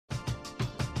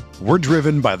We're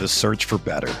driven by the search for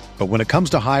better. But when it comes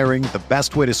to hiring, the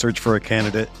best way to search for a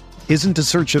candidate isn't to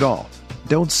search at all.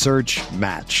 Don't search,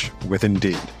 match with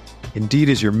Indeed. Indeed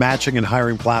is your matching and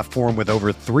hiring platform with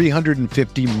over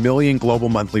 350 million global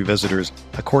monthly visitors,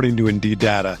 according to Indeed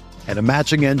data, and a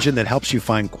matching engine that helps you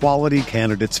find quality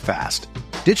candidates fast.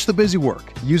 Ditch the busy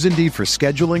work. Use Indeed for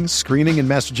scheduling, screening, and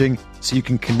messaging so you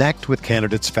can connect with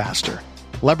candidates faster.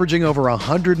 Leveraging over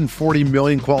 140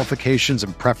 million qualifications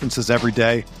and preferences every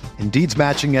day, Indeed's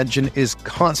matching engine is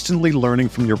constantly learning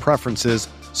from your preferences,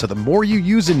 so the more you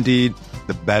use Indeed,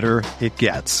 the better it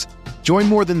gets. Join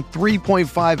more than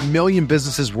 3.5 million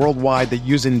businesses worldwide that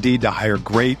use Indeed to hire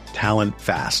great talent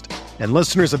fast. And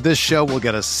listeners of this show will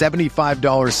get a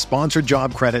 $75 sponsored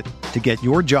job credit to get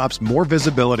your jobs more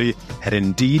visibility at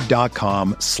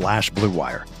Indeed.com/Blue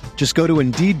Wire. Just go to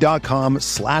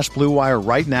Indeed.com/Blue Wire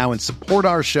right now and support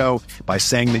our show by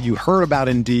saying that you heard about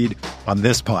Indeed on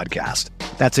this podcast.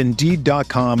 That's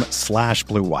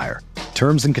Indeed.com/Blue Wire.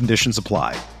 Terms and conditions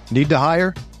apply. Need to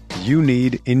hire? You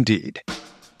need Indeed.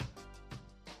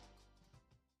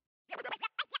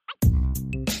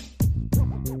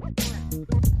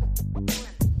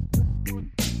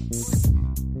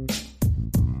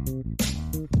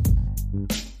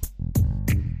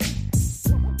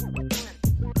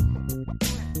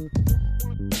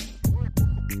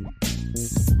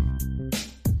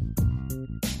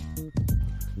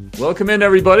 Welcome in,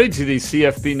 everybody, to the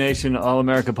CFB Nation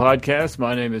All-America podcast.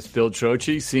 My name is Bill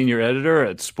Trocchi, senior editor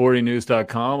at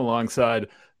sportingnews.com, alongside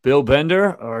Bill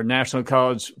Bender, our national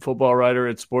college football writer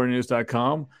at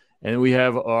sportingnews.com. And we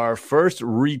have our first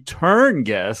return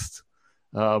guest,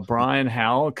 Brian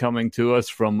Howell, coming to us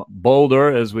from Boulder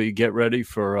as we get ready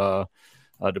for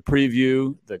to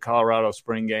preview the Colorado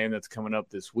spring game that's coming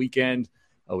up this weekend.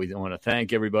 We want to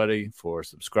thank everybody for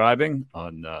subscribing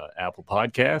on Apple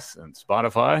Podcasts and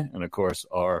Spotify, and, of course,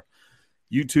 our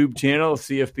YouTube channel,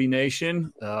 CFB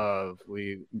Nation.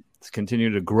 We continue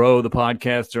to grow the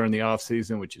podcast during the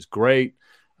offseason, which is great.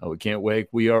 We can't wait.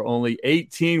 We are only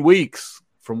 18 weeks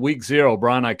from week 0.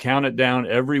 Brian, I count it down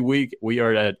every week. We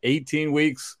are at 18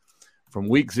 weeks from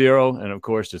week 0, and, of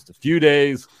course, just a few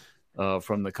days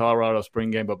from the Colorado spring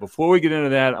game. But before we get into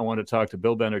that, I want to talk to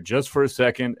Bill Bender just for a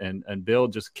second. And Bill,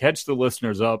 just catch the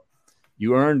listeners up.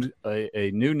 You earned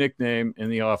a new nickname in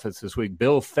the office this week,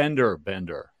 Bill Fender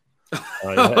Bender.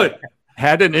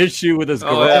 Had an issue with his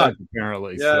garage,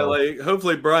 apparently. Yeah, so.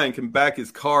 Hopefully Brian can back his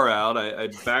car out. I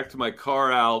backed my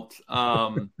car out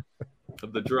of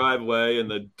the driveway,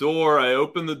 and the door, I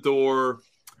opened the door.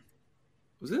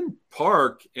 I was in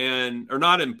park, or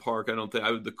not in park, I don't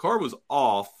think. The car was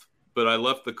off, but I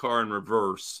left the car in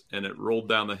reverse, and it rolled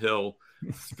down the hill,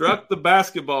 struck the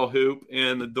basketball hoop,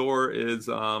 and the door is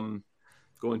going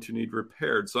to need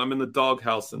repaired. So I'm in the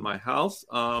doghouse in my house.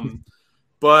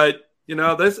 But,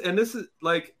 this is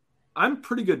like, I'm a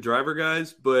pretty good driver,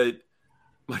 guys, but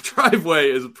my driveway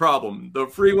is a problem. The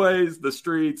freeways, the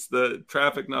streets, the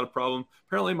traffic, not a problem.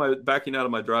 Apparently my backing out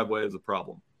of my driveway is a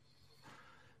problem.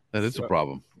 That is a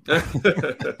problem. I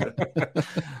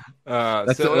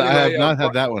have not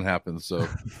had that one happen, so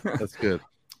that's good.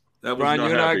 That was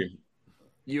Brian,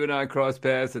 you and I crossed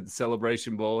paths at the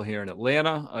Celebration Bowl here in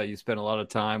Atlanta. You spent a lot of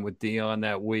time with Dion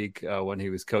that week when he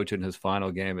was coaching his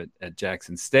final game at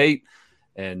Jackson State,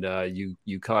 and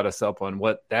you caught us up on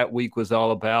what that week was all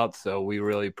about. So we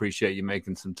really appreciate you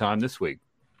making some time this week.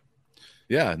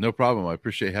 Yeah, no problem. I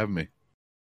appreciate having me.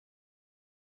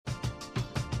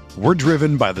 We're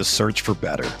driven by the search for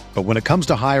better. But when it comes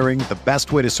to hiring, the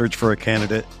best way to search for a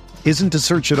candidate isn't to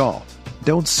search at all.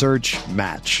 Don't search,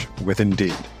 match with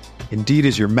Indeed. Indeed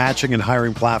is your matching and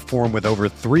hiring platform with over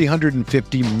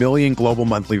 350 million global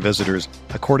monthly visitors,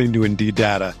 according to Indeed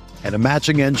data, and a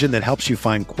matching engine that helps you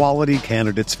find quality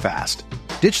candidates fast.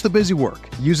 Ditch the busy work.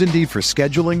 Use Indeed for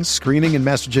scheduling, screening, and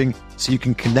messaging so you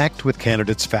can connect with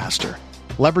candidates faster.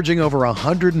 Leveraging over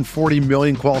 140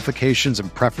 million qualifications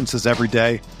and preferences every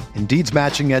day, Indeed's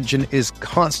matching engine is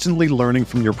constantly learning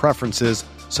from your preferences,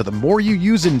 so the more you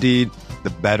use Indeed, the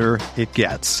better it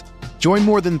gets. Join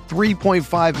more than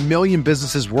 3.5 million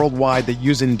businesses worldwide that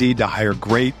use Indeed to hire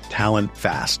great talent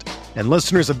fast. And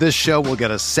listeners of this show will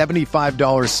get a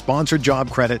 $75 sponsored job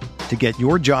credit to get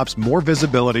your jobs more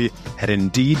visibility at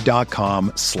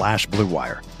Indeed.com/Blue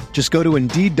Wire. Just go to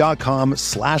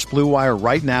Indeed.com/Blue Wire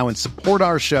right now and support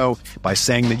our show by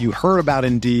saying that you heard about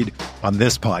Indeed on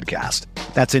this podcast.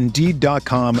 That's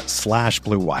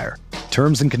Indeed.com/Blue Wire.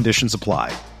 Terms and conditions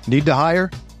apply. Need to hire?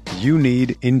 You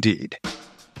need Indeed.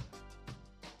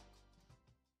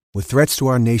 With threats to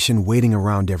our nation waiting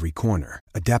around every corner,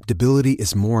 adaptability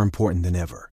is more important than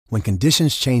ever. When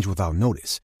conditions change without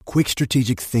notice, Quick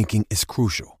strategic thinking is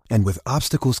crucial, and with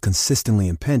obstacles consistently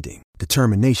impending,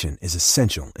 determination is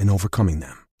essential in overcoming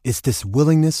them. It's this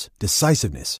willingness,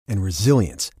 decisiveness, and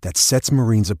resilience that sets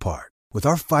Marines apart. With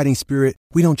our fighting spirit,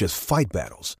 we don't just fight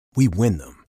battles, we win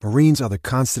them. Marines are the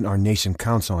constant our nation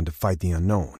counts on to fight the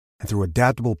unknown, and through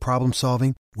adaptable problem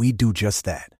solving, we do just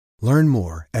that. Learn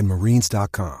more at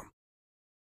Marines.com.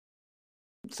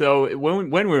 So when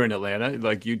we were in Atlanta,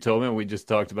 like you told me, we just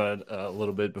talked about it a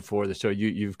little bit before the show.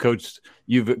 You've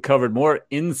covered more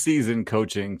in-season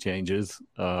coaching changes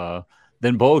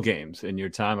than bowl games in your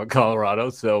time at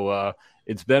Colorado. So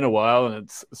it's been a while, and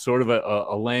it's sort of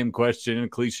a lame question, a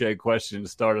cliche question to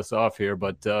start us off here.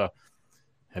 But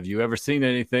have you ever seen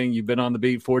anything? You've been on the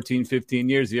beat 14, 15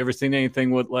 years. Have you ever seen anything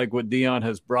what Deion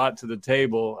has brought to the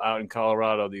table out in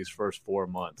Colorado these first 4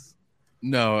 months?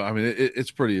 No, I mean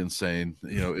it's pretty insane.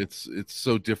 It's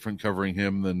so different covering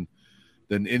him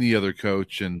than any other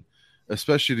coach, and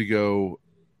especially to go.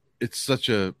 It's such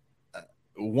a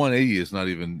 180 is not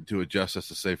even to adjust us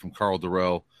to say from Carl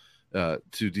Durrell to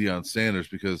Deion Sanders,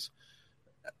 because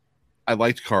I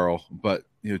liked Carl, but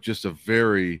just a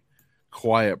very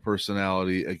quiet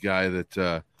personality, a guy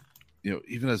that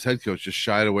even as head coach just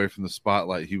shied away from the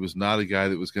spotlight. He was not a guy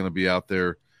that was going to be out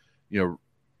there,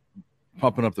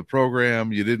 pumping up the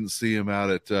program. You didn't see him out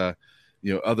at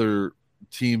other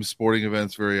team sporting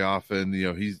events very often.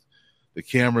 The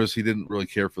cameras, he didn't really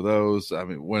care for those. I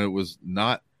mean, when it was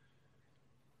not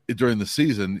during the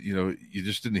season, you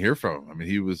just didn't hear from him. I mean,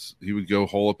 he would go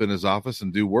hole up in his office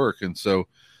and do work. And so,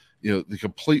 the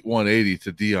complete 180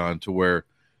 to Deion, to where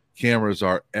cameras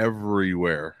are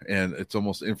everywhere and it's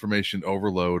almost information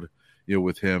overload,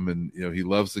 with him. And, he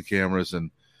loves the cameras,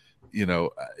 and,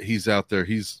 he's out there.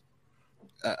 He's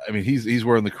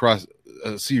wearing the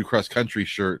CU cross country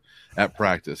shirt at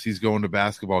practice. He's going to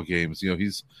basketball games.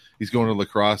 He's going to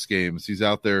lacrosse games. He's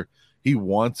out there. He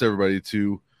wants everybody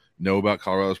to know about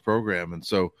Colorado's program. And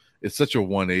so it's such a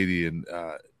 180, and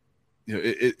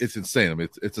it's insane. I mean,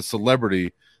 it's a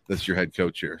celebrity that's your head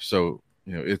coach here. So,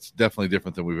 it's definitely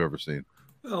different than we've ever seen.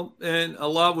 Well, and a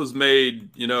lot was made,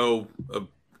 of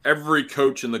every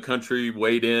coach in the country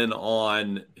weighed in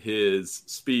on his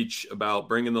speech about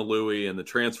bringing the Louis and the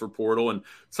transfer portal, and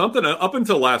something up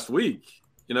until last week,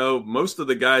 most of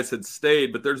the guys had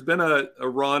stayed, but there's been a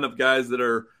run of guys that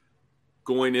are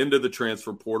going into the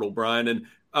transfer portal, Brian. And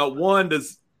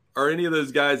are any of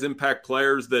those guys impact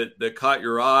players that caught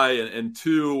your eye? And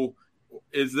two,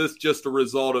 is this just a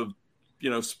result of,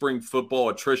 spring football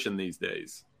attrition these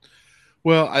days?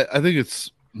 Well, I think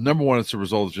it's, number one, it's a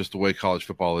result of just the way college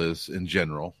football is in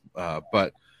general.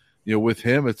 But, with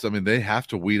him, they have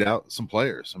to weed out some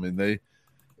players. I mean,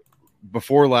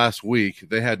 before last week,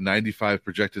 they had 95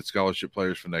 projected scholarship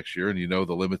players for next year, and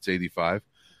the limit's 85.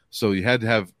 So you had to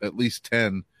have at least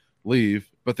 10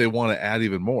 leave, but they want to add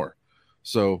even more.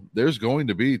 So there's going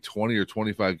to be 20 or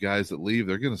 25 guys that leave.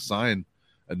 They're going to sign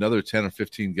another 10 or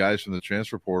 15 guys from the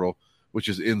transfer portal, which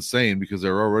is insane because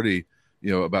they're already,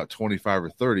 about 25 or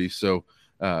 30. So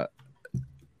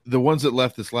the ones that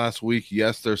left this last week,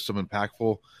 yes, there's some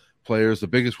impactful players. The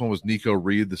biggest one was Nico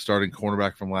Reed, the starting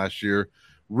cornerback from last year.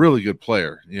 Really good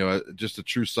player, just a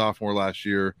true sophomore last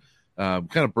year.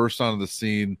 Kind of burst onto the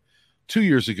scene 2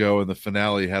 years ago in the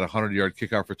finale, had a 100-yard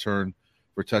kickoff return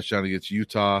for a touchdown against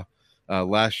Utah.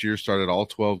 Last year started all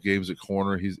 12 games at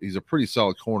corner. He's a pretty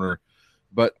solid corner,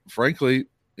 but frankly,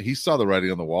 he saw the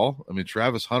writing on the wall. I mean,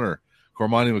 Travis Hunter,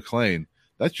 Cormani McClain,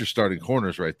 that's your starting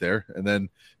corners right there. And then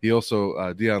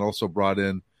Deion also brought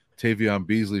in Tavion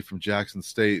Beasley from Jackson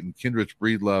State and Kendrick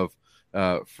Breedlove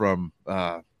from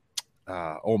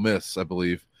Ole Miss, I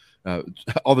believe.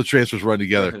 All the transfers run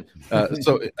together.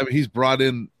 He's brought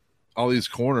in all these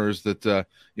corners that,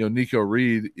 Nico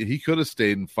Reed, he could have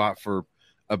stayed and fought for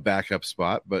a backup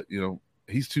spot, but,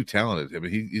 he's too talented. I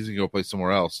mean, he's going to go play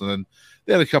somewhere else. And then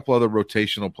they had a couple other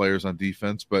rotational players on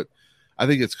defense, but I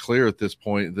think it's clear at this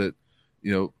point that,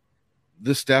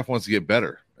 this staff wants to get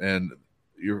better. And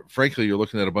you're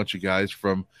looking at a bunch of guys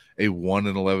from a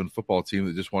 1-11 football team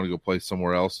that just want to go play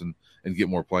somewhere else and get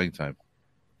more playing time.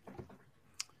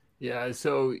 Yeah.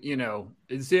 So,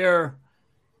 is there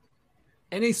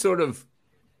any sort of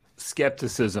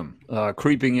skepticism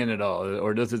creeping in at all,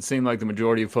 or does it seem like the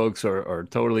majority of folks are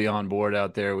totally on board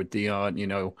out there with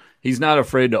Deion? He's not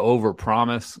afraid to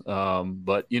overpromise,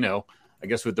 but I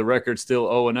guess with the record still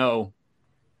 0-0,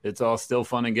 it's all still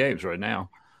fun and games right now.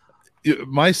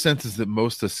 My sense is that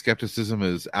most of the skepticism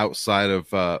is outside of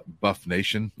Buff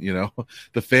Nation.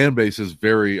 The fan base is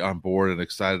very on board and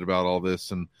excited about all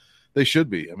this, and they should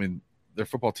be. I mean, their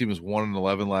football team is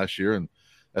 1-11 last year, and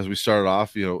as we started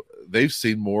off, they've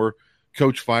seen more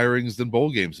coach firings than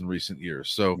bowl games in recent years.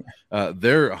 So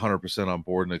they're 100% on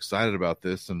board and excited about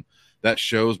this. And that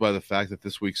shows by the fact that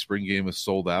this week's spring game is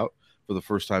sold out for the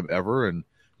first time ever. And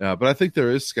but I think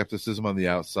there is skepticism on the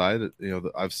outside.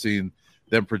 I've seen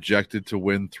them projected to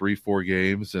win 3-4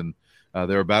 games, and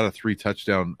they're about a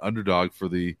 3-touchdown underdog for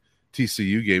the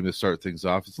TCU game to start things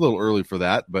off. It's a little early for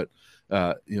that, but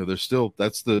there's still,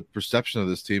 that's the perception of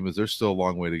this team, is there's still a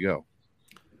long way to go.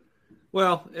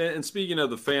 Well, and speaking of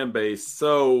the fan base,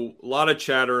 so a lot of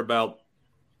chatter about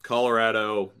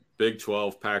Colorado, Big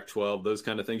 12, Pac-12, those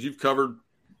kind of things. You've covered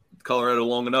Colorado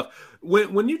long enough.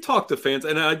 When you talk to fans,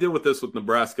 and I deal with this with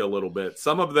Nebraska a little bit,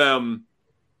 some of them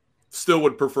still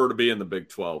would prefer to be in the Big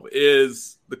 12.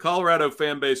 Is the Colorado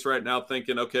fan base right now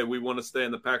thinking, okay, we want to stay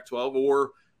in the Pac-12,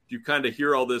 or do you kind of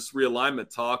hear all this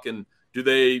realignment talk, and do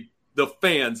they, the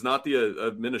fans, not the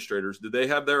administrators, do they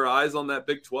have their eyes on that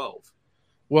Big 12?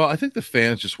 Well, I think the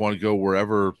fans just want to go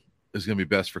wherever is going to be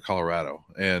best for Colorado.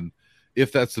 And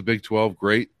if that's the Big 12,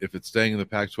 great. If it's staying in the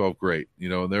Pac-12, great.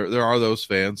 And there are those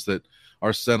fans that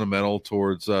are sentimental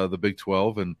towards the Big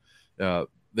 12, and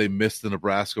they miss the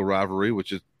Nebraska rivalry,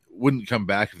 which wouldn't come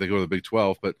back if they go to the Big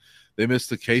 12, but they miss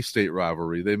the K-State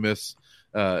rivalry. They miss,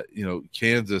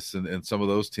 Kansas and some of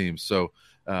those teams. So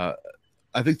I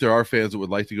think there are fans that would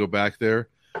like to go back there,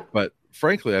 but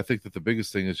frankly, I think that the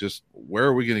biggest thing is just, where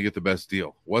are we going to get the best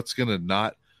deal? What's going to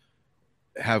not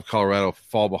have Colorado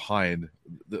fall behind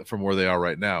from where they are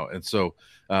right now? And so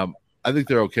I think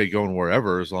they're okay going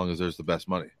wherever, as long as there's the best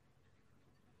money.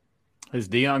 Has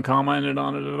Deion commented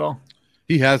on it at all?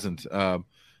 He hasn't.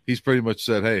 He's pretty much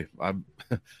said, hey,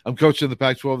 I'm coaching the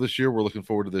Pac-12 this year. We're looking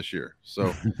forward to this year.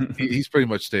 So he's pretty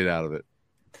much stayed out of it.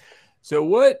 So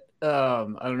what, I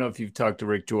don't know if you've talked to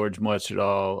Rick George much at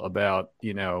all about,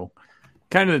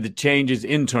 kind of the changes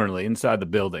internally inside the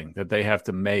building that they have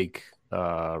to make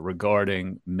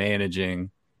regarding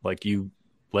managing, like you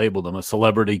labeled him, a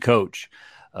celebrity coach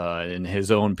in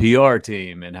his own PR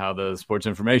team, and how the sports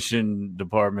information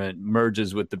department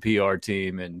merges with the PR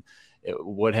team, and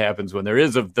what happens when there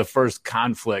is the first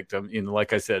conflict.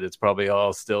 Like I said, it's probably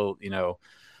all still,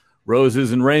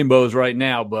 roses and rainbows right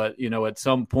now, but at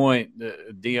some point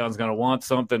Deion's going to want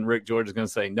something, Rick George is going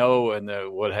to say no, and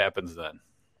what happens then?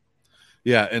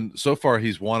 Yeah, and so far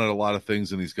he's wanted a lot of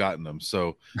things and he's gotten them.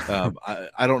 So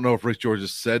I don't know if Rick George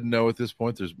has said no at this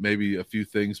point. There's maybe a few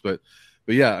things, but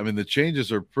yeah, the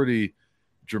changes are pretty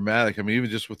dramatic. Even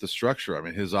just with the structure.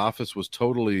 His office was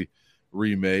totally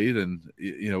remade, and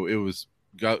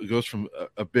it goes from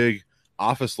a big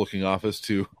office-looking office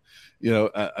to,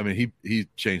 he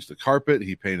changed the carpet,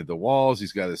 he painted the walls,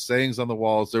 he's got his sayings on the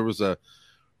walls. There was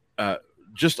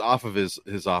just off of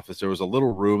his office, there was a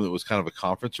little room that was kind of a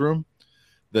conference room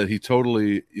that he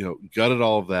totally, gutted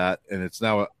all of that, and it's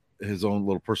now his own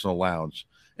little personal lounge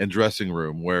and dressing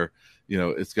room where,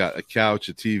 it's got a couch,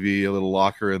 a TV, a little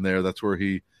locker in there. That's where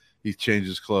he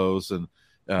changes clothes, and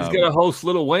he's got to host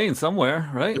Little Wayne somewhere,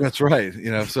 right? That's right.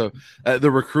 So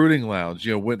the recruiting lounge,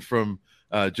 went from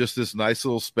just this nice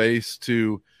little space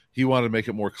to, he wanted to make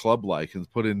it more club-like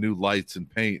and put in new lights and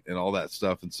paint and all that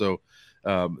stuff. And so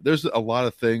there's a lot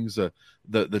of things.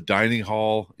 The dining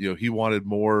hall, he wanted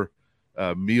more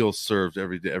meals served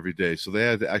every day. So they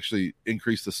had to actually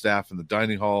increase the staff in the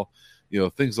dining hall,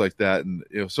 things like that. And,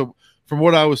 so from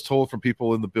what I was told from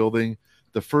people in the building,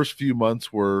 the first few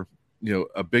months were,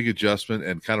 a big adjustment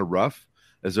and kind of rough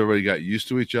as everybody got used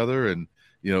to each other, and,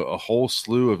 a whole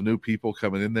slew of new people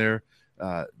coming in there,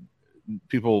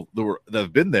 people that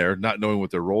have been there, not knowing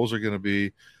what their roles are going to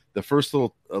be. The first a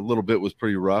little bit was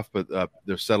pretty rough, but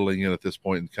they're settling in at this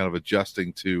point and kind of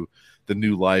adjusting to the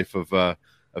new life of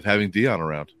having Deion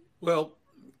around. Well,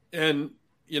 and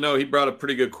he brought a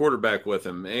pretty good quarterback with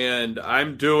him, and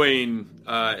I'm doing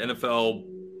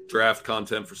NFL draft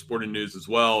content for Sporting News as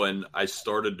well, and I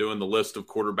started doing the list of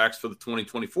quarterbacks for the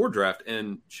 2024 draft,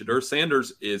 and Shedeur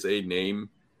Sanders is a name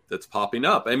that's popping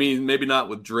up. Maybe not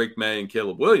with Drake May and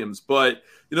Caleb Williams, but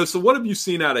so what have you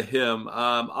seen out of him?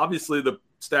 Obviously the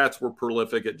stats were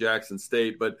prolific at Jackson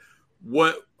State, but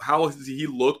how has he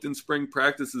looked in spring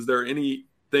practice? Is there anything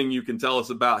you can tell us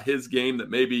about his game that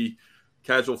maybe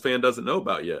casual fan doesn't know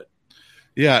about yet?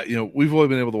 Yeah, we've only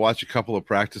been able to watch a couple of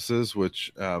practices,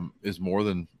 which is more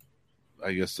than,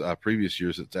 I guess, previous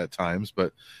years at times.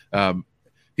 But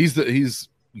he's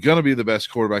going to be the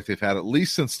best quarterback they've had, at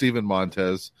least since Steven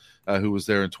Montez, who was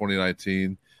there in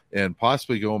 2019, and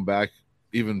possibly going back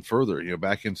even further,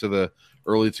 back into the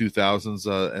early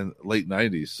 2000s and late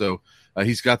 90s. So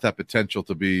he's got that potential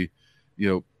to be,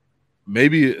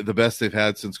 maybe the best they've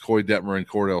had since Coy Detmer and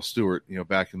Cordell Stewart,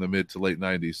 back in the mid to late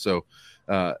 90s. So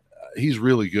he's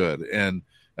really good. And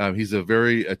He's a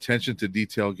very attention to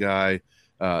detail guy.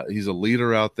 He's a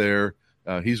leader out there.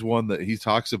 He's one that he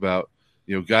talks about,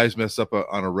 guys mess up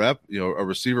on a rep, a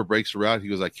receiver breaks a route. He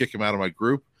goes, I kick him out of my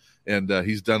group, and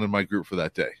he's done in my group for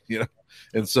that day,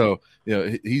 And so,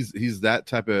 he's that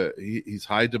type of, he's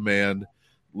high demand.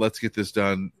 Let's get this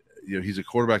done. He's a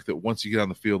quarterback that once you get on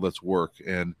the field, let's work.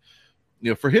 And,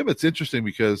 for him, it's interesting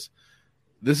because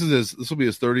this will be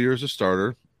his third year as a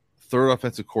starter, third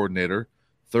offensive coordinator,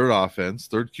 third offense,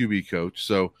 third QB coach.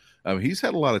 So he's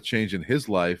had a lot of change in his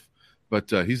life, but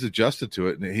he's adjusted to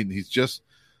it. And he's just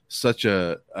such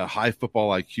a high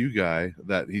football IQ guy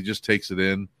that he just takes it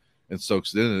in and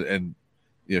soaks it in. And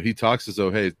he talks as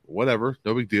though, hey, whatever,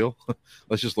 no big deal.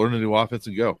 Let's just learn a new offense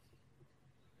and go.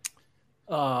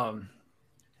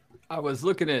 I was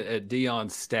looking at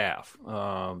Deion's staff,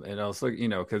 and I was looking,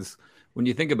 because when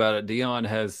you think about it, Deion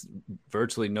has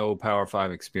virtually no Power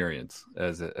 5 experience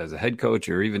as a head coach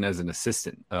or even as an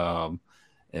assistant.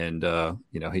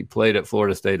 He played at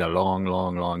Florida State a long,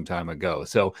 long, long time ago.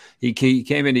 So he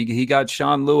came in, he got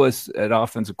Sean Lewis at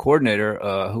offensive coordinator,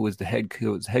 who was head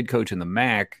coach in the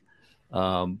MAC.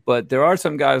 But there are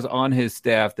some guys on his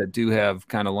staff that do have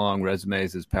kind of long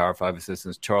resumes as Power 5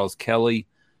 assistants. Charles Kelly,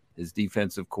 his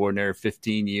defensive coordinator,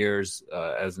 15 years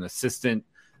as an assistant,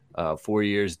 4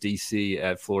 years DC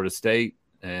at Florida State,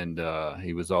 and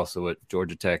he was also at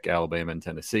Georgia Tech, Alabama, and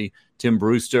Tennessee. Tim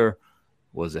Brewster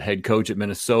was a head coach at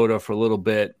Minnesota for a little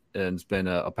bit and has been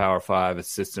a Power 5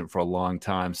 assistant for a long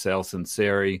time. Sal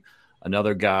Sunseri,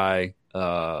 another guy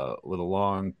with a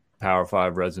long Power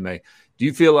 5 resume. Do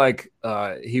you feel like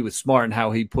he was smart in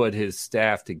how he put his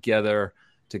staff together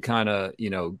to kind of,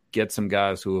 get some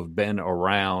guys who have been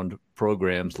around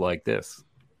programs like this?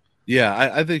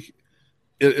 Yeah, I think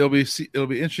it'll be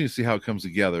interesting to see how it comes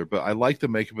together. But I like the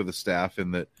makeup of the staff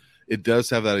in that it does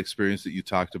have that experience that you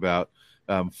talked about.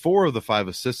 4 of the 5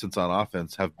 assistants on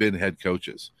offense have been head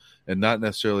coaches, and not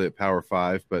necessarily at Power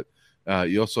 5. But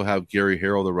you also have Gary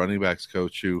Harrell, the running backs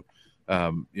coach, who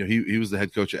he was the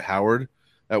head coach at Howard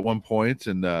at one point,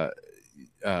 and the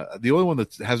only one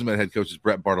that hasn't been head coach is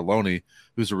Brett Bartolone,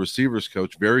 who's a receivers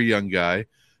coach, very young guy,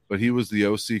 but he was the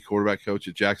OC quarterback coach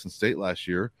at Jackson State last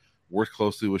year, worked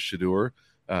closely with Shedeur.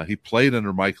 He played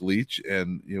under Mike Leach,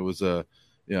 and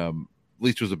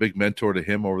Leach was a big mentor to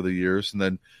him over the years. And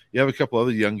then you have a couple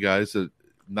other young guys that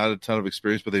not a ton of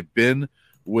experience, but they've been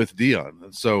with Deion.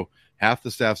 And so half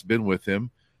the staff's been with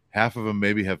him, half of them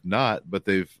maybe have not, but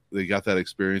they got that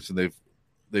experience, and they've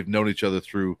known each other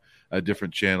through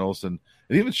different channels. And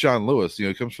even Sean Lewis,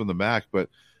 he comes from the MAC, but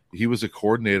he was a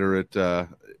coordinator at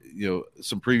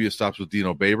some previous stops with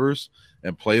Dino Babers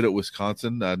and played at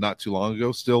Wisconsin not too long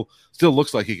ago. Still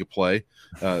looks like he could play.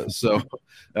 He's still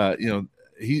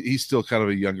kind of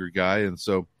a younger guy, and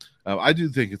so I do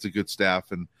think it's a good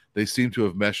staff, and they seem to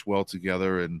have meshed well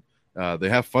together, and they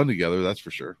have fun together. That's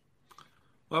for sure.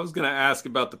 Well, I was going to ask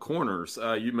about the corners.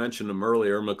 You mentioned them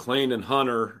earlier, McLean and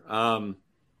Hunter.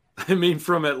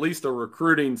 From at least a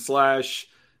recruiting /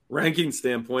 ranking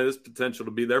standpoint, this potential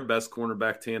to be their best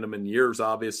cornerback tandem in years,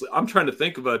 obviously. I'm trying to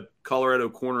think of a Colorado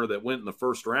corner that went in the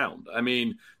first round.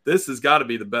 This has got to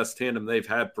be the best tandem they've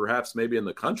had, perhaps maybe in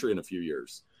the country in a few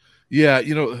years. Yeah,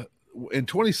 in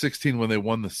 2016 when they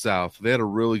won the South, they had a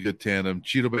really good tandem.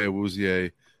 Chidobe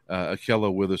Awuzie,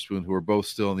 Akella Witherspoon, who are both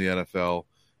still in the NFL.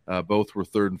 Both were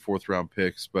 3rd and 4th round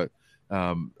picks, but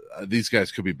these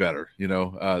guys could be better.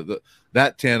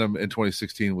 That tandem in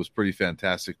 2016 was pretty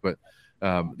fantastic, but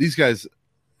these guys,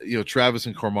 Travis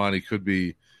and Cormani could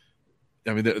be.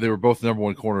 They were both number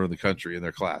 1 corner in the country in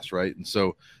their class, right? And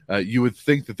so you would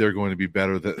think that they're going to be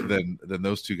better than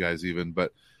those two guys even.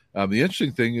 But the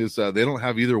interesting thing is they don't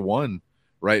have either one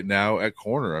right now at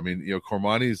corner.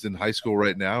 Cormani is in high school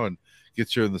right now and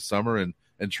gets here in the summer, and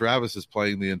Travis is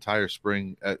playing the entire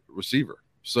spring at receiver.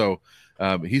 So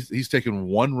he's taken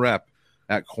 1 rep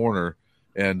at corner.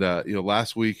 And,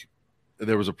 last week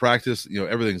there was a practice,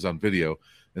 everything's on video.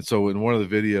 And so in one of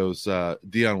the videos,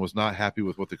 Deion was not happy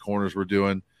with what the corners were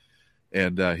doing.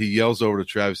 And he yells over to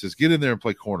Travis, says, get in there and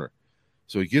play corner.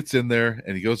 So he gets in there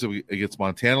and he goes against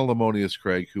Montana Lamonius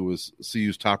Craig, who was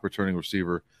CU's top returning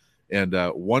receiver, and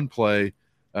 1 play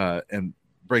and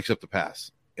breaks up the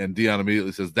pass. And Deion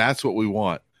immediately says, that's what we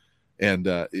want.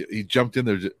 And he jumped in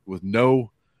there with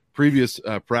no previous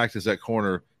practice at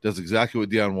corner, does exactly what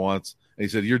Deion wants. And he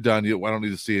said, you're done. I don't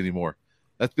need to see anymore.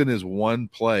 That's been his 1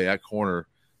 play at corner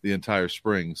the entire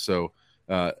spring. So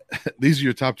these are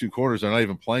your top 2 corners. They're not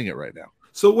even playing it right now.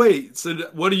 So wait,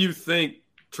 what do you think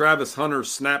Travis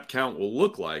Hunter's snap count will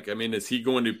look like? Is he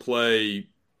going to play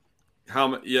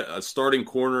a starting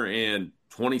corner and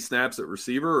 20 snaps at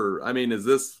receiver? Or, is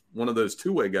this one of those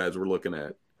 2-way guys we're looking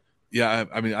at? Yeah,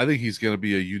 I mean, I think he's going to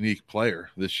be a unique player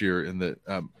this year in that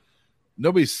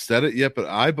nobody's said it yet, but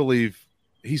I believe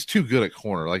he's too good at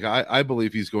corner. Like, I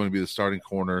believe he's going to be the starting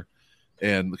corner,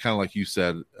 and kind of like you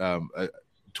said,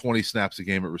 20 snaps a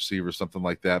game at receiver, something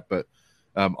like that. But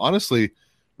honestly,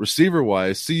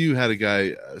 receiver-wise, CU had a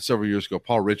guy several years ago,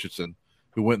 Paul Richardson,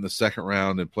 who went in the second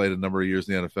round and played a number of years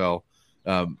in the NFL.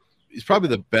 He's probably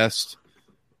the best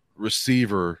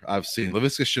receiver I've seen.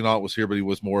 Laviska Shenault was here, but he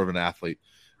was more of an athlete.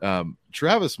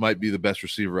 Travis might be the best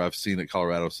receiver I've seen at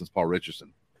Colorado since Paul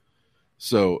Richardson.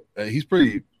 So he's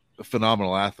pretty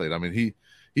phenomenal athlete. I mean,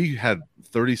 he had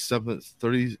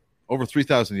over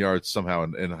 3,000 yards somehow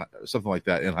in something like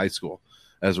that in high school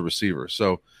as a receiver.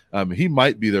 So he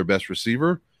might be their best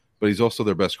receiver, but he's also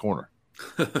their best corner.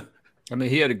 I mean,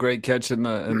 he had a great catch in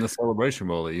the Celebration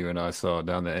Bowl that you and I saw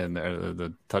down the end there,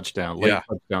 the touchdown, late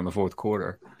touchdown in the fourth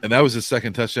quarter. And that was his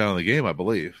second touchdown of the game, I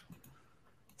believe.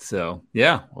 So,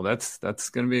 yeah, well, that's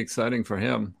going to be exciting for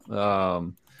him.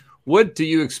 What do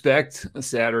you expect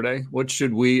Saturday? What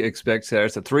should we expect Saturday?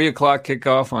 It's a 3:00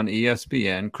 kickoff on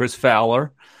ESPN. Chris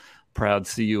Fowler, proud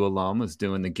CU alum, is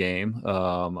doing the game.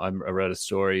 I read a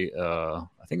story, I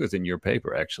think it was in your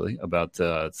paper, actually, about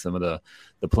some of the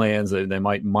plans that they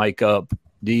might mic up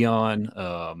Dion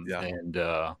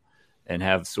and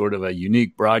have sort of a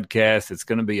unique broadcast. It's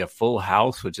going to be a full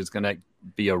house, which is going to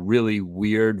be a really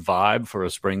weird vibe for a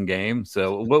spring game.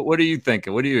 So what are you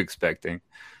thinking? What are you expecting?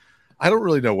 I don't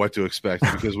really know what to expect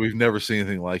because we've never seen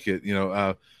anything like it.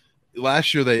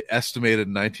 Last year they estimated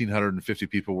 1,950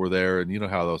 people were there, and you know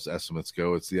how those estimates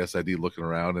go. It's the SID looking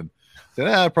around and said,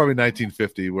 probably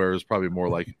 1,950, whereas probably more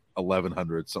like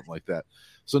 1,100, something like that.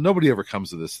 So nobody ever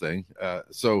comes to this thing.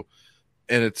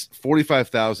 And it's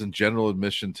 45,000 general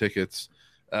admission tickets.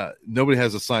 Nobody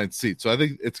has assigned seats. So I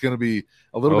think it's going to be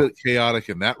a little bit chaotic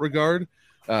in that regard.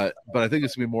 But I think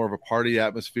it's going to be more of a party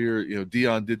atmosphere.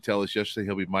 Dion did tell us yesterday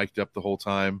he'll be mic'd up the whole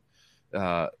time.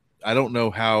 I don't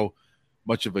know how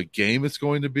much of a game it's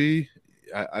going to be.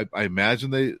 I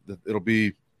imagine it'll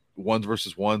be ones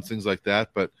versus ones, things like that.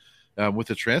 But with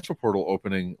the transfer portal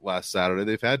opening last Saturday,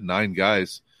 they've had 9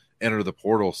 guys enter the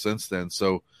portal since then.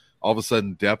 So all of a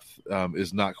sudden depth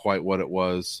is not quite what it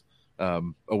was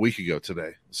a week ago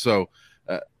today. So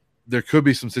there could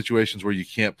be some situations where you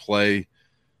can't play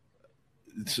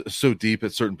so deep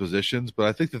at certain positions, but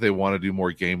I think that they want to do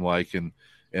more game-like, and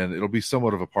it'll be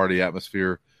somewhat of a party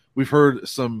atmosphere. We've heard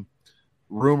some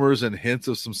rumors and hints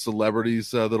of some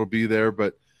celebrities that'll be there,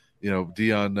 but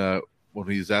Dion, when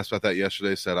he was asked about that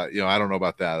yesterday, said, I don't know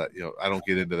about that. I don't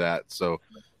get into that. So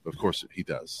of course he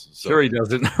does. So, sure he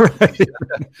doesn't.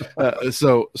 Right.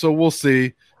 So we'll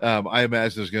see. I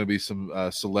imagine there's going to be some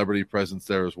celebrity presence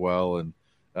there as well. And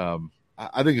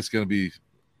I think it's going to be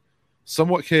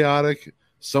somewhat chaotic,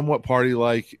 somewhat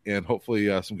party-like, and hopefully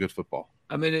some good football.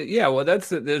 I mean,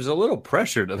 there's a little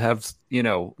pressure to have,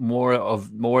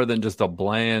 more than just a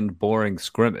bland, boring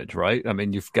scrimmage, right? I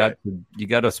mean, you got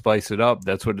to spice it up.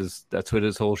 That's what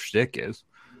his whole shtick is.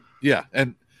 Yeah,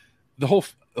 and the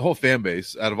whole fan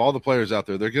base, out of all the players out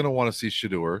there, they're going to want to see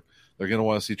Shedeur. They're going to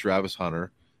want to see Travis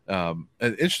Hunter. And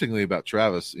interestingly about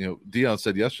Travis, Dion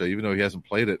said yesterday, even though he hasn't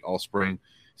played it all spring,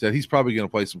 he said he's probably going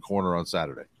to play some corner on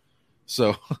Saturday.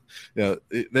 So, they're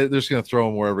just going to throw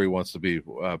him wherever he wants to be.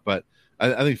 But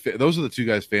I think those are the two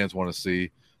guys fans want to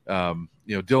see.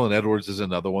 Dylan Edwards is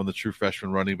another one, the true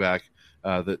freshman running back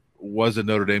that was a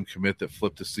Notre Dame commit that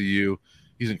flipped to CU.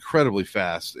 He's incredibly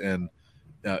fast, and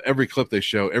every clip they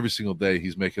show, every single day,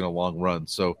 he's making a long run.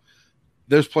 So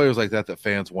there's players like that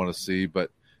fans want to see,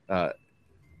 but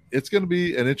it's going to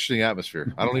be an interesting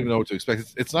atmosphere. I don't even know what to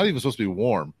expect. It's not even supposed to be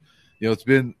warm. It's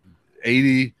been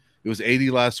 80. It was 80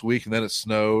 last week, and then it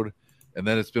snowed, and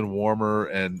then it's been warmer,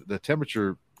 and the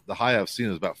temperature – the high I've seen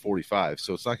is about 45,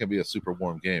 so it's not going to be a super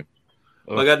warm game.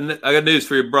 Well, I got news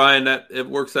for you, Brian. That it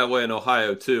works that way in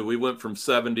Ohio too. We went from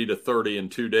 70 to 30 in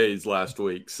 2 days last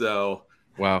week. So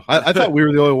wow, I thought we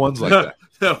were the only ones like that.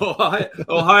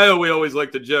 Ohio, we always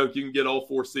like to joke you can get all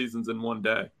 4 seasons in one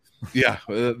day. Yeah,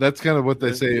 that's kind of what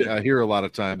they say here a lot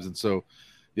of times, and so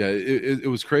yeah, it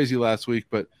was crazy last week.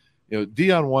 But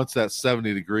Dion wants that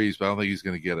 70 degrees, but I don't think he's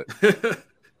going to get it.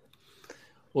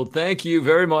 Well, thank you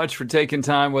very much for taking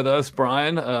time with us,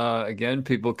 Brian. Again,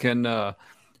 people can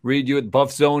read you at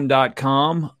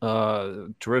buffzone.com.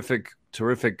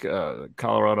 Terrific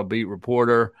Colorado beat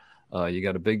reporter. You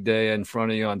got a big day in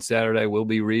front of you on Saturday. We'll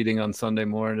be reading on Sunday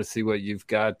morning to see what you've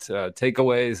got,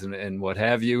 takeaways and what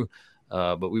have you.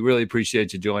 But we really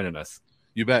appreciate you joining us.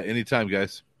 You bet. Anytime,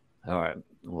 guys. All right.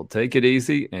 Well, take it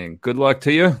easy, and good luck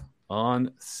to you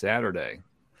on Saturday.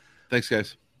 Thanks,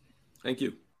 guys. Thank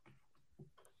you.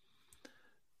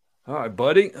 All right,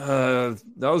 buddy. That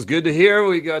was good to hear.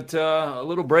 We got a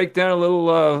little breakdown, a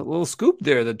little scoop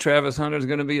there that Travis Hunter is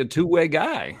going to be a two-way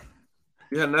guy.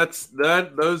 Yeah, and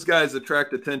those guys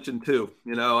attract attention too.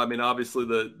 I mean, obviously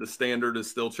the standard is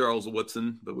still Charles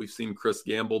Woodson, but we've seen Chris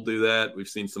Gamble do that. We've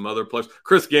seen some other players.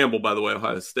 Chris Gamble, by the way,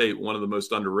 Ohio State, one of the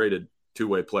most underrated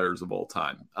two-way players of all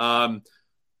time.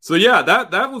 So yeah,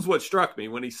 that was what struck me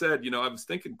when he said, I was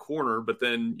thinking corner, but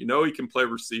then he can play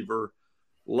receiver.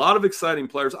 A lot of exciting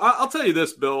players. I'll tell you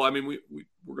this, Bill. I mean,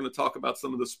 we're going to talk about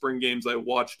some of the spring games I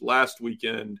watched last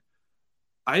weekend.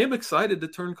 I am excited to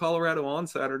turn Colorado on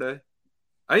Saturday.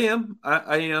 I am.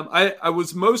 I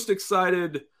was most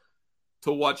excited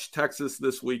to watch Texas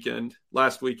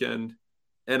last weekend,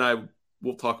 and I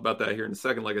will talk about that here in a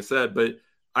second, like I said, but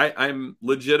I'm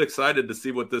legit excited to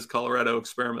see what this Colorado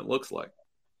experiment looks like.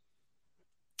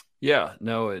 Yeah,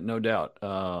 no doubt.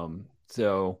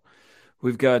 So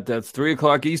we've got, that's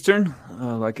 3:00 Eastern.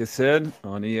 Like I said,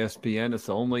 on ESPN. It's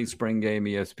the only spring game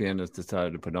ESPN has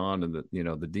decided to put on, and the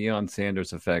Deion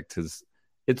Sanders effect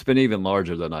it's been even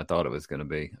larger than I thought it was going to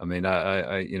be. I mean,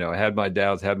 I had my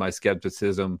doubts, had my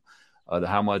skepticism.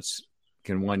 How much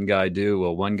can one guy do?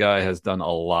 Well, one guy has done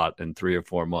a lot in 3 or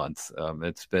 4 months.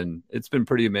 It's been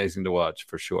pretty amazing to watch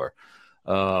for sure.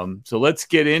 So let's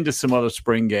get into some other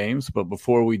spring games. But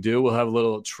before we do, we'll have a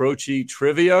little Trocchi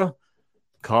trivia,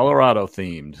 Colorado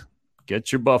themed.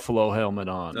 Get your Buffalo helmet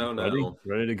on. No.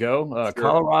 Ready to go?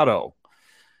 Colorado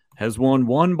has won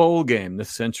one bowl game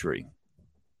this century.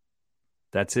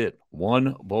 That's it.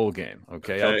 One bowl game.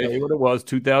 Okay. I'll tell you what it was.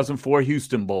 2004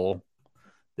 Houston Bowl.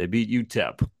 They beat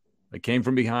UTEP. They came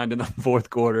from behind in the fourth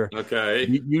quarter. Okay.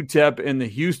 Beat UTEP in the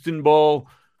Houston Bowl.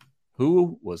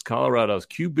 Who was Colorado's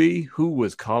QB? Who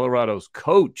was Colorado's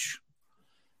coach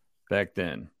back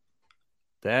then?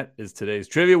 That is today's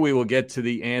trivia. We will get to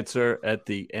the answer at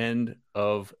the end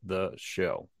of the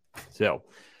show. So,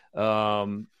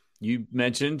 you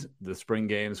mentioned the spring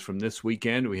games from this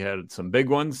weekend. We had some big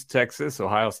ones: Texas,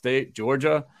 Ohio State,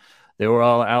 Georgia. They were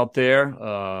all out there.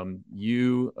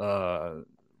 You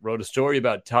wrote a story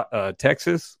about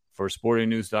Texas for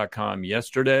sportingnews.com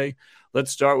yesterday. Let's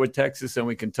start with Texas, and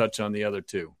we can touch on the other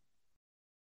two.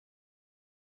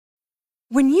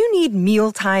 When you need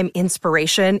mealtime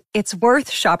inspiration, it's worth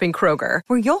shopping Kroger,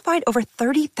 where you'll find over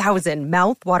 30,000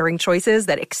 mouth-watering choices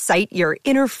that excite your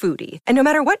inner foodie. And no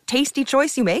matter what tasty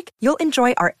choice you make, you'll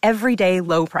enjoy our everyday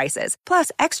low prices,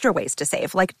 plus extra ways to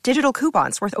save, like digital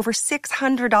coupons worth over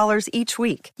 $600 each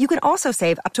week. You can also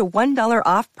save up to $1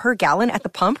 off per gallon at the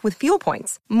pump with fuel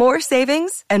points. More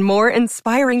savings and more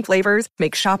inspiring flavors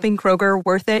make shopping Kroger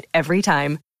worth it every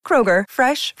time. Kroger,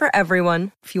 fresh for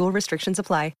everyone. Fuel restrictions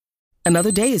apply.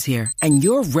 Another day is here, and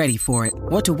you're ready for it.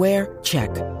 What to wear? Check.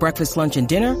 Breakfast, lunch, and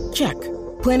dinner? Check.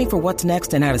 Planning for what's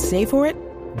next and how to save for it?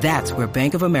 That's where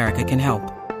Bank of America can help.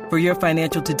 For your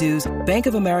financial to-dos, Bank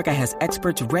of America has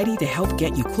experts ready to help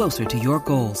get you closer to your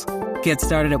goals. Get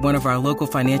started at one of our local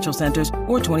financial centers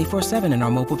or 24/7 in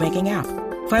our mobile banking app.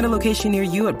 Find a location near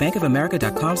you at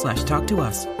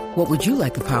bankofamerica.com/talktous. What would you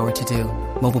like the power to do?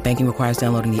 Mobile banking requires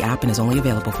downloading the app and is only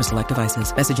available for select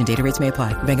devices. Message and data rates may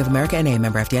apply. Bank of America NA,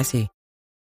 member FDIC.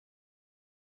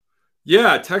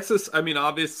 Yeah, Texas, I mean,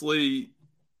 obviously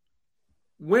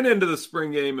went into the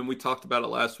spring game, and we talked about it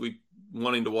last week,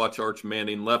 wanting to watch Arch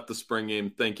Manning, left the spring game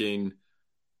thinking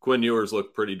Quinn Ewers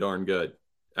looked pretty darn good.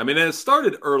 I mean, and it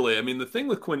started early. I mean, the thing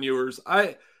with Quinn Ewers,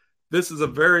 this is a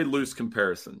very loose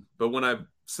comparison, but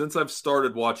since I've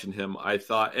started watching him, I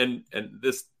thought, and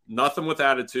this, nothing with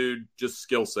attitude, just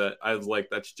skill set. I was like,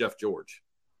 that's Jeff George,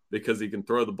 because he can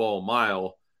throw the ball a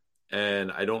mile, and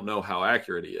I don't know how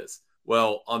accurate he is.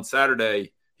 Well, on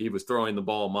Saturday, he was throwing the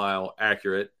ball a mile,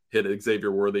 accurate, hit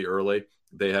Xavier Worthy early.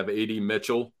 They have A.D.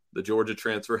 Mitchell, the Georgia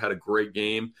transfer, had a great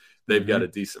game. They've got a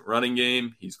decent running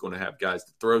game. He's going to have guys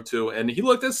to throw to. And he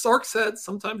looked, as Sark said,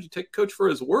 sometimes you take a coach for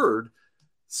his word.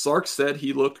 Sark said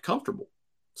he looked comfortable.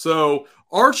 So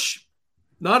Arch,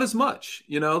 not as much,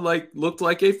 looked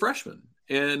like a freshman.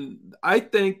 And I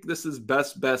think this is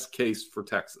best case for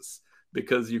Texas,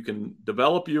 because you can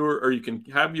develop you can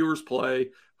have Ewers play.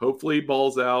 Hopefully he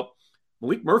balls out.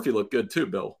 Malik Murphy looked good too,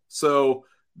 Bill. So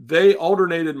they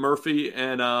alternated Murphy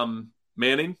and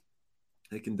Manning.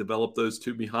 They can develop those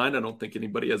two behind. I don't think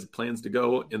anybody has plans to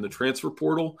go in the transfer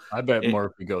portal. I bet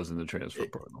Murphy goes in the transfer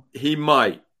portal. He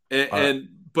might.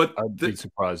 But I'd be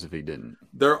surprised if he didn't.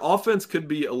 Their offense could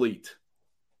be elite.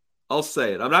 I'll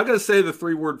say it. I'm not going to say the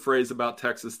 3-word phrase about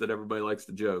Texas that everybody likes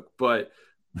to joke, but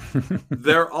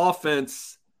their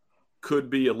offense could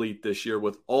be elite this year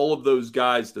with all of those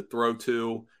guys to throw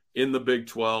to in the Big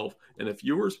 12. And if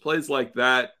Ewers plays like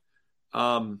that,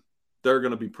 they're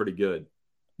going to be pretty good.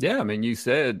 Yeah, I mean, you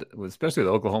said, especially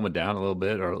with Oklahoma down a little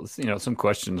bit, or some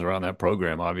questions around that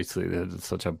program. Obviously, they had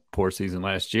such a poor season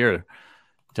last year.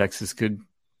 Texas could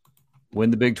win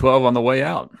the Big 12 on the way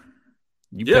out.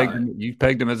 You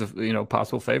pegged them as a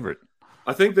possible favorite.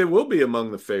 I think they will be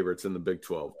among the favorites in the Big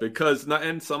 12 because,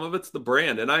 and some of it's the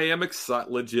brand, and I am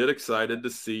legit excited to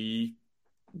see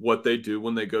what they do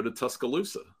when they go to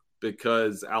Tuscaloosa,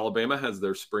 because Alabama has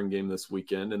their spring game this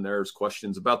weekend, and there's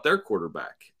questions about their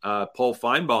quarterback. Paul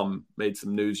Feinbaum made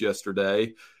some news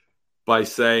yesterday by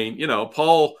saying,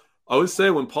 Paul, I always say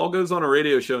when Paul goes on a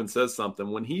radio show and says something,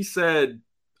 when he said,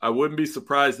 I wouldn't be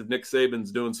surprised if Nick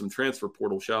Saban's doing some transfer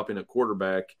portal shopping at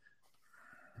quarterback,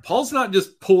 Paul's not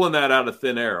just pulling that out of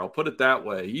thin air. I'll put it that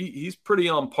way. He's pretty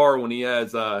on par when he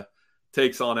has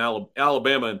takes on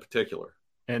Alabama in particular.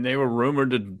 And they were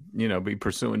rumored to, be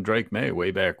pursuing Drake May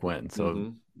way back when.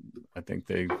 So I think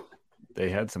they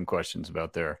had some questions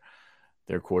about their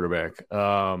quarterback.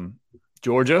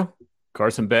 Georgia,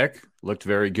 Carson Beck looked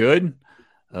very good.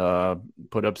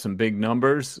 Put up some big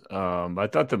numbers. I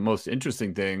thought the most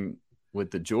interesting thing with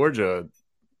the Georgia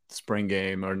spring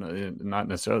game, or not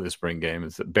necessarily the spring game,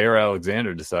 is that Bear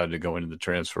Alexander decided to go into the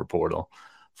transfer portal.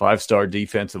 5-star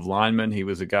defensive lineman. He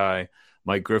was a guy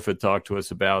Mike Griffith talked to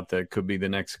us about that could be the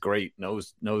next great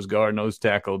nose guard, nose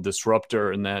tackle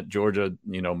disruptor in that Georgia,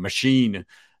 machine,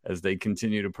 as they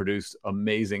continue to produce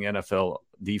amazing NFL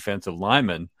defensive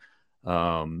linemen.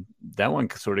 That one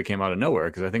sort of came out of nowhere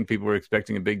because I think people were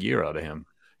expecting a big year out of him.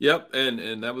 Yep,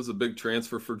 and that was a big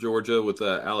transfer for Georgia with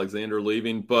Alexander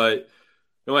leaving. But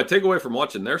my takeaway from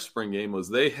watching their spring game was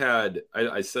they had,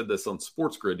 I said this on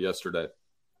Sports Grid yesterday,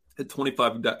 had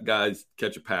 25 guys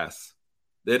catch a pass.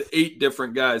 They had 8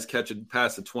 different guys catch a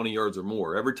pass of 20 yards or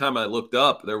more. Every time I looked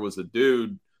up, there was a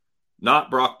dude,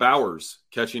 not Brock Bowers,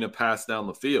 catching a pass down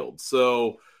the field.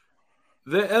 So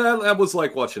that was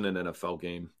like watching an NFL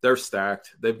game. They're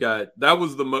stacked. That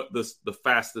was the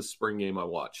fastest spring game I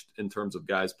watched in terms of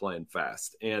guys playing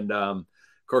fast. And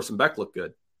Carson Beck looked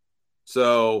good.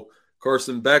 So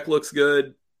Carson Beck looks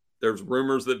good. There's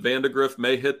rumors that Vandegrift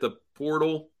may hit the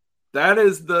portal. That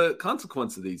is the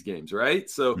consequence of these games, right?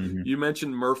 So You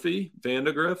mentioned Murphy,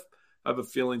 Vandegrift. I have a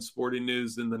feeling Sporting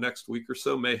News in the next week or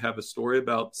so may have a story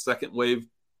about second wave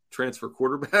transfer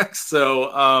quarterbacks.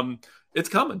 So it's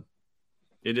coming.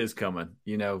 It is coming,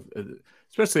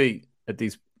 especially at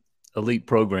these elite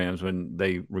programs when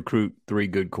they recruit 3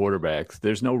 good quarterbacks.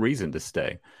 There's no reason to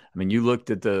stay. I mean, you looked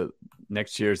at the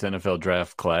next year's NFL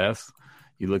draft class.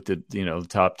 You looked at,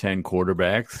 top 10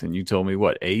 quarterbacks, and you told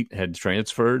me 8 had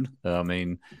transferred. I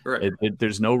mean, right.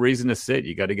 There's no reason to sit.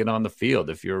 You got to get on the field.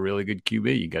 If you're a really good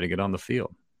QB, you got to get on the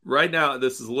field. Right now,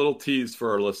 this is a little tease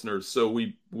for our listeners. So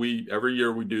we every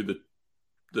year we do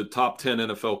the top 10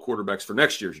 NFL quarterbacks for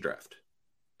next year's draft.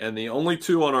 And the only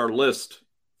 2 on our list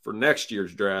for next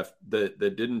year's draft that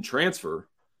didn't transfer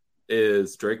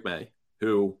is Drake May,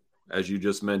 who, as you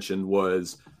just mentioned,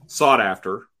 was sought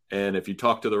after. And if you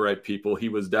talk to the right people, he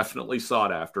was definitely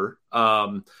sought after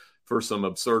for some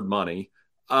absurd money.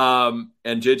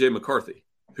 And J.J. McCarthy,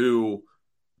 who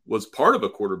was part of a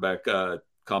quarterback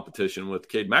competition with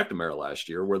Cade McNamara last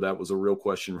year, where that was a real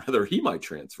question whether he might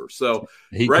transfer. So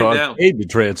he caused Cade to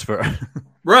transfer.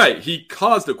 Right. He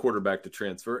caused a quarterback to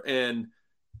transfer. And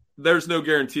there's no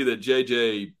guarantee that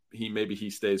J.J., maybe he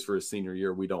stays for his senior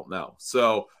year. We don't know.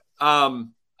 So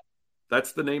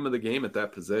that's the name of the game at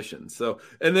that position. So,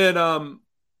 and then,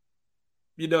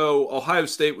 Ohio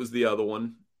State was the other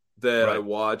one that I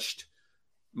watched.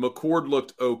 McCord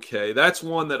looked okay. That's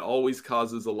one that always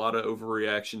causes a lot of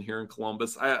overreaction here in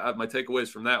Columbus. My takeaways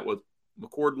from that was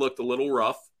McCord looked a little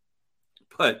rough,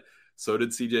 but so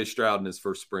did C.J. Stroud in his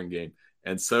first spring game.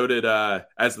 And so did,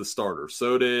 as the starter,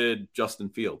 so did Justin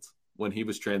Fields when he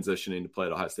was transitioning to play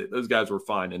at Ohio State. Those guys were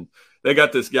fine. And they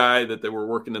got this guy that they were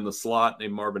working in the slot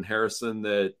named Marvin Harrison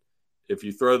that if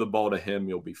you throw the ball to him,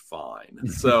 you'll be fine.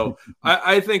 So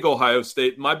I think Ohio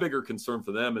State, my bigger concern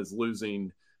for them is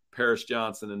losing Paris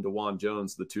Johnson and DeJuan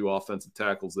Jones, the 2 offensive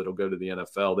tackles that will go to the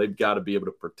NFL. They've got to be able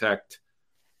to protect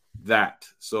that.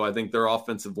 So I think their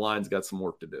offensive line's got some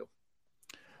work to do.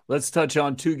 Let's touch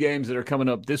on 2 games that are coming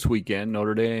up this weekend,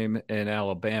 Notre Dame and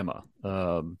Alabama.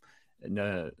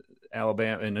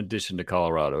 Alabama, in addition to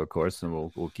Colorado, of course, and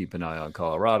we'll keep an eye on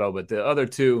Colorado. But the other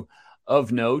 2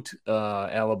 of note,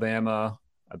 Alabama,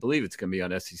 I believe it's going to be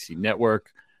on SEC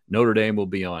Network. Notre Dame will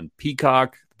be on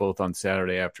Peacock, both on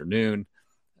Saturday afternoon.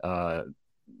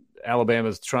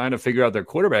 Alabama's trying to figure out their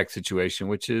quarterback situation,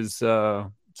 which is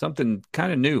something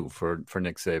kind of new for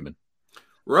Nick Saban.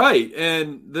 Right.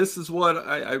 And this is what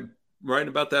I'm writing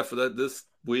about that for this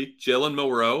week. Jalen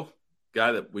Milroe,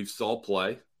 guy that we saw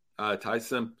play. Ty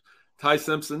Ty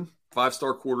Simpson,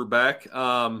 5-star quarterback.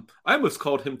 I almost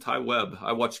called him Ty Webb.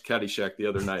 I watched Caddyshack the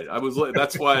other night.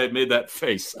 That's why I made that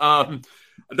face. I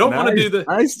don't want to do the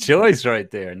nice choice right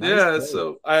there. Nice choice.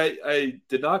 So I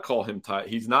did not call him Ty.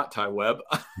 He's not Ty Webb.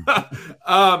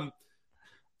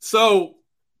 So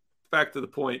back to the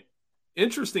point.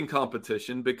 Interesting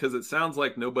competition because it sounds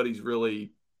like nobody's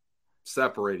really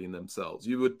separating themselves.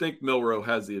 You would think Milroe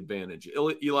has the advantage.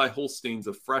 Eli Holstein's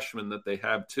a freshman that they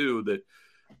have too. That,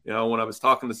 you know, when I was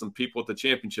talking to some people at the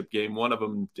championship game, one of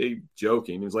them, they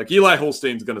joking, he was like, Eli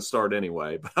Holstein's going to start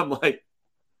anyway. But I'm like,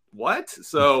 what?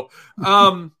 So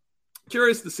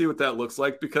curious to see what that looks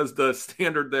like because the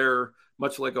standard there,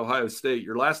 much like Ohio State,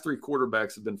 your last 3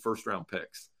 quarterbacks have been first-round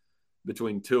picks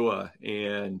between Tua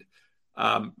and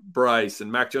Bryce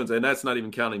and Mac Jones, and that's not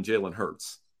even counting Jalen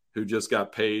Hurts, who just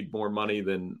got paid more money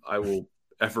than I will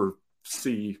ever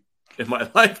see in my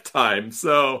lifetime.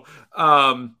 So,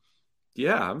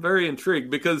 yeah, I'm very intrigued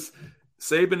because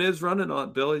Saban is running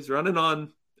on, Billy's running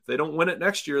on, if they don't win it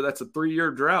next year, that's a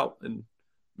 3-year drought. And,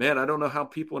 man, I don't know how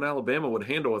people in Alabama would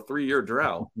handle a 3-year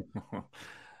drought.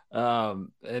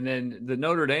 And then the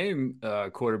Notre Dame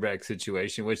quarterback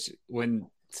situation, which when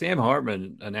Sam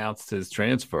Hartman announced his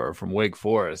transfer from Wake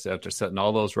Forest after setting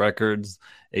all those records,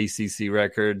 ACC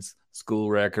records,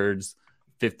 school records,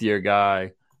 5th-year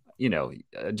guy, you know,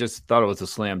 I just thought it was a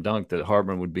slam dunk that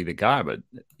Hartman would be the guy. But,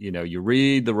 you know, you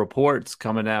read the reports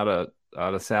coming out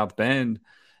of South Bend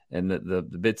and the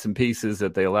bits and pieces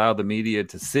that they allow the media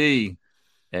to see,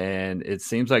 and it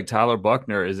seems like Tyler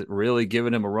Buchner is really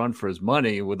giving him a run for his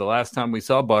money. With the last time we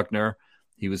saw Buchner,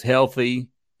 he was healthy.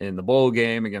 In the bowl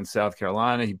game against South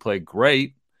Carolina, he played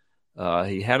great.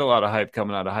 He had a lot of hype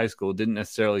coming out of high school, didn't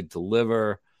necessarily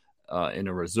deliver in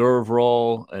a reserve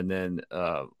role. And then,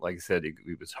 like I said,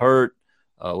 he was hurt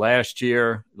last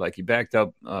year. Like he backed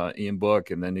up Ian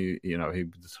Book, and then he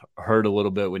was hurt a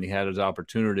little bit when he had his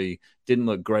opportunity. Didn't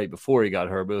look great before he got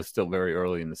hurt, but it was still very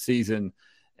early in the season.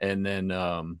 And then,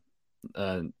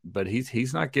 but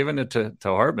he's not giving it to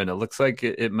Hartman. It looks like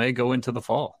it may go into the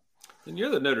fall. And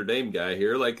you're the Notre Dame guy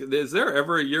here. Like, is there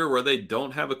ever a year where they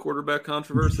don't have a quarterback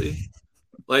controversy?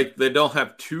 Like, they don't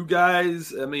have 2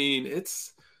 guys? I mean,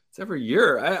 it's every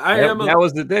year. That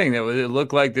was the thing. It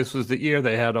looked like this was the year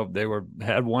they had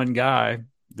one guy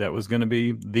that was going to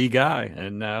be the guy,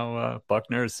 and now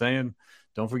Buchner is saying,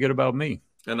 "Don't forget about me."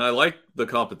 And I like the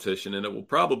competition, and it will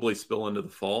probably spill into the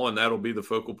fall, and that'll be the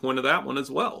focal point of that one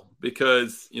as well.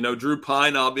 Because, you know, Drew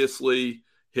Pine obviously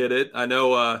hit it. I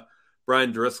know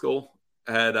Brian Driscoll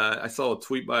had I saw a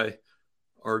tweet by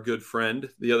our good friend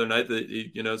the other night that,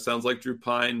 you know, sounds like Drew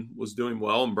Pine was doing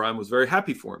well, and Brian was very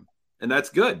happy for him. And that's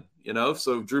good, you know.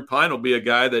 So Drew Pine will be a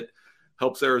guy that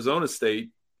helps Arizona State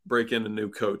break in a new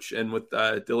coach. And with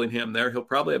Dillingham there, he'll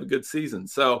probably have a good season.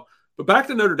 So, but back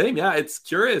to Notre Dame, yeah, it's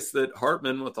curious that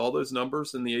Hartman, with all those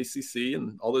numbers in the ACC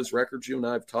and all those records you and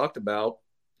I have talked about,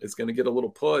 is going to get a little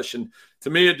push. And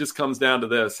to me, it just comes down to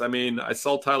this. I mean, I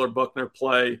saw Tyler Buchner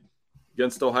play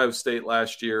against Ohio State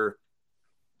last year.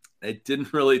 It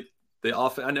didn't really –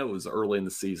 I know it was early in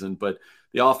the season, but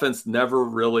the offense never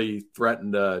really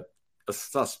threatened a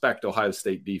suspect Ohio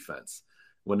State defense.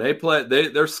 When they play,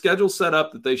 their schedule set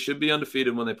up that they should be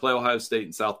undefeated when they play Ohio State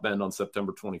in South Bend on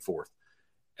September 24th.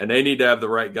 And they need to have the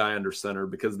right guy under center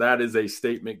because that is a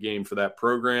statement game for that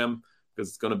program because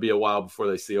it's going to be a while before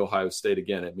they see Ohio State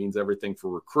again. It means everything for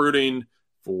recruiting,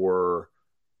 for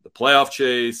the playoff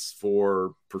chase,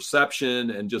 for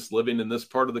perception, and just living in this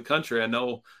part of the country. I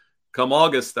know come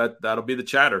August that'll be the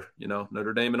chatter, you know,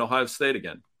 Notre Dame and Ohio State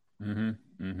again.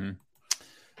 Mm-hmm. Mm-hmm.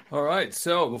 All right.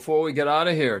 So before we get out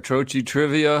of here, Troche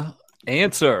trivia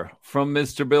answer from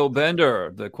Mr. Bill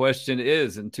Bender. The question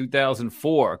is, in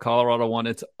 2004, Colorado won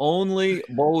its only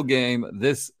bowl game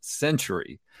this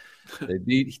century. They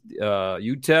beat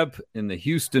UTEP in the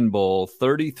Houston Bowl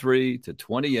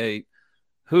 33-28.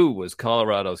 Who was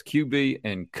Colorado's QB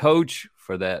and coach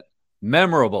for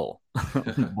memorable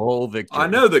bowl victory? I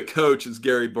know the coach is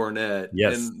Gary Barnett.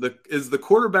 Yes. And is the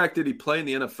quarterback, did he play in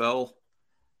the NFL?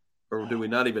 Or do we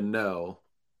not even know?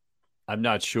 I'm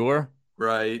not sure.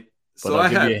 Right. But So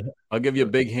I'll give you a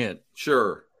big hint.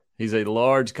 Sure. He's a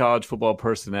large college football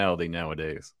personality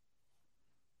nowadays.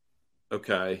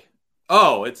 Okay.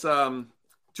 Oh, it's Joel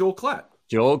Klatt.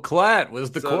 Joel Klatt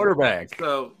was the quarterback.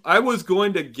 So I was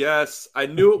going to guess. I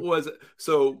knew it was.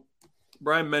 So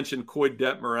Brian mentioned Coy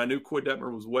Detmer. I knew Coy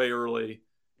Detmer was way early.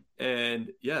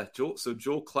 And, yeah, Joel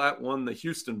Klatt won the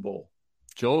Houston Bowl.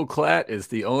 Joel Klatt is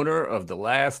the owner of the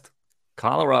last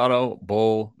Colorado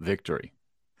Bowl victory.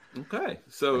 Okay.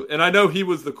 So, and I know he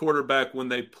was the quarterback when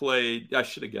they played. I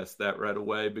should have guessed that right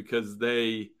away because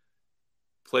they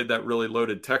played that really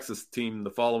loaded Texas team the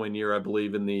following year, I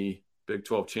believe, in the Big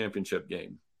 12 championship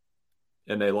game.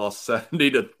 And they lost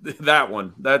 70 to that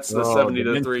one. That's the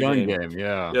 70-3 game.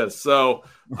 Yeah. Yes. So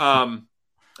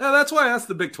that's why I asked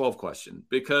the Big 12 question,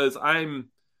 because I'm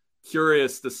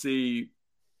curious to see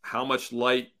how much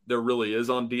light there really is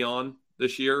on Deion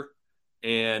this year.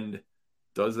 And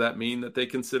does that mean that they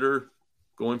consider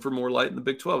going for more light in the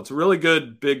Big 12? It's a really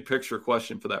good big picture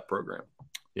question for that program.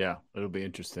 Yeah, it'll be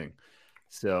interesting.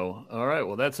 So, all right.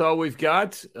 Well, that's all we've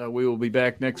got. We will be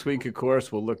back next week, of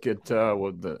course. We'll look at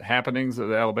the happenings of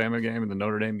the Alabama game and the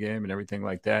Notre Dame game and everything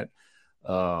like that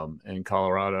in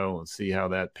Colorado, and see how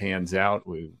that pans out.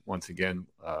 We once again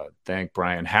thank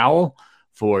Brian Howell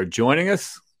for joining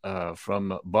us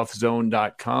from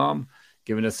buffzone.com,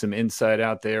 giving us some insight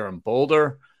out there in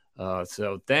Boulder.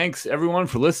 So thanks, everyone,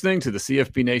 for listening to the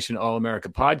CFB Nation All-America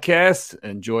podcast.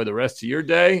 Enjoy the rest of your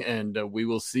day, and we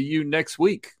will see you next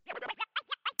week.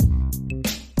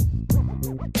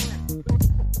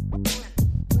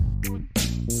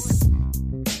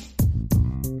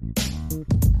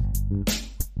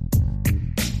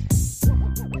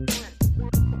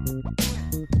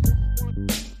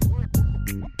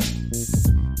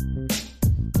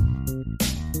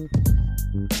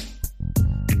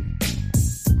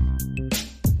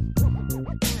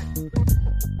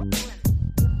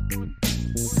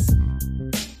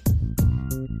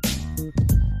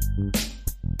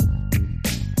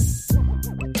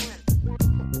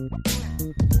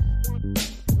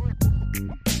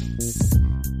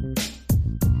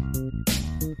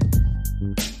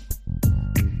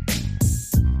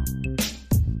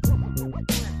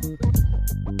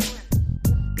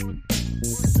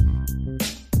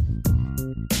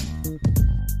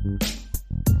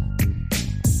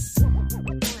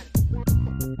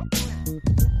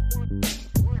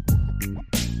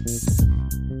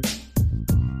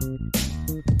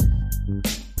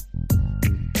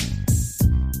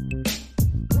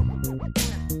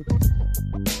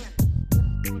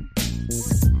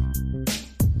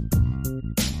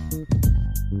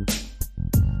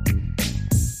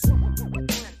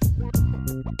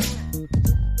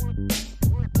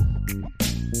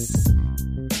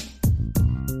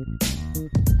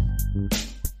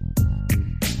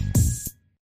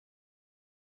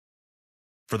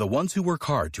 For the ones who work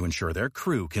hard to ensure their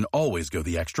crew can always go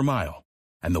the extra mile,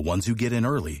 and the ones who get in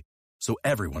early so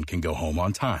everyone can go home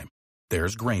on time,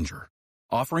 there's Grainger,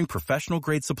 offering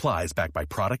professional-grade supplies backed by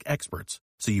product experts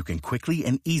so you can quickly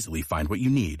and easily find what you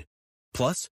need.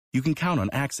 Plus, you can count on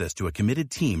access to a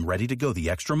committed team ready to go the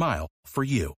extra mile for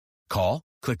you. Call,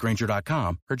 click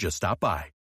Grainger.com, or just stop by.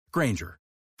 Grainger,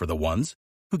 for the ones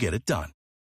who get it done.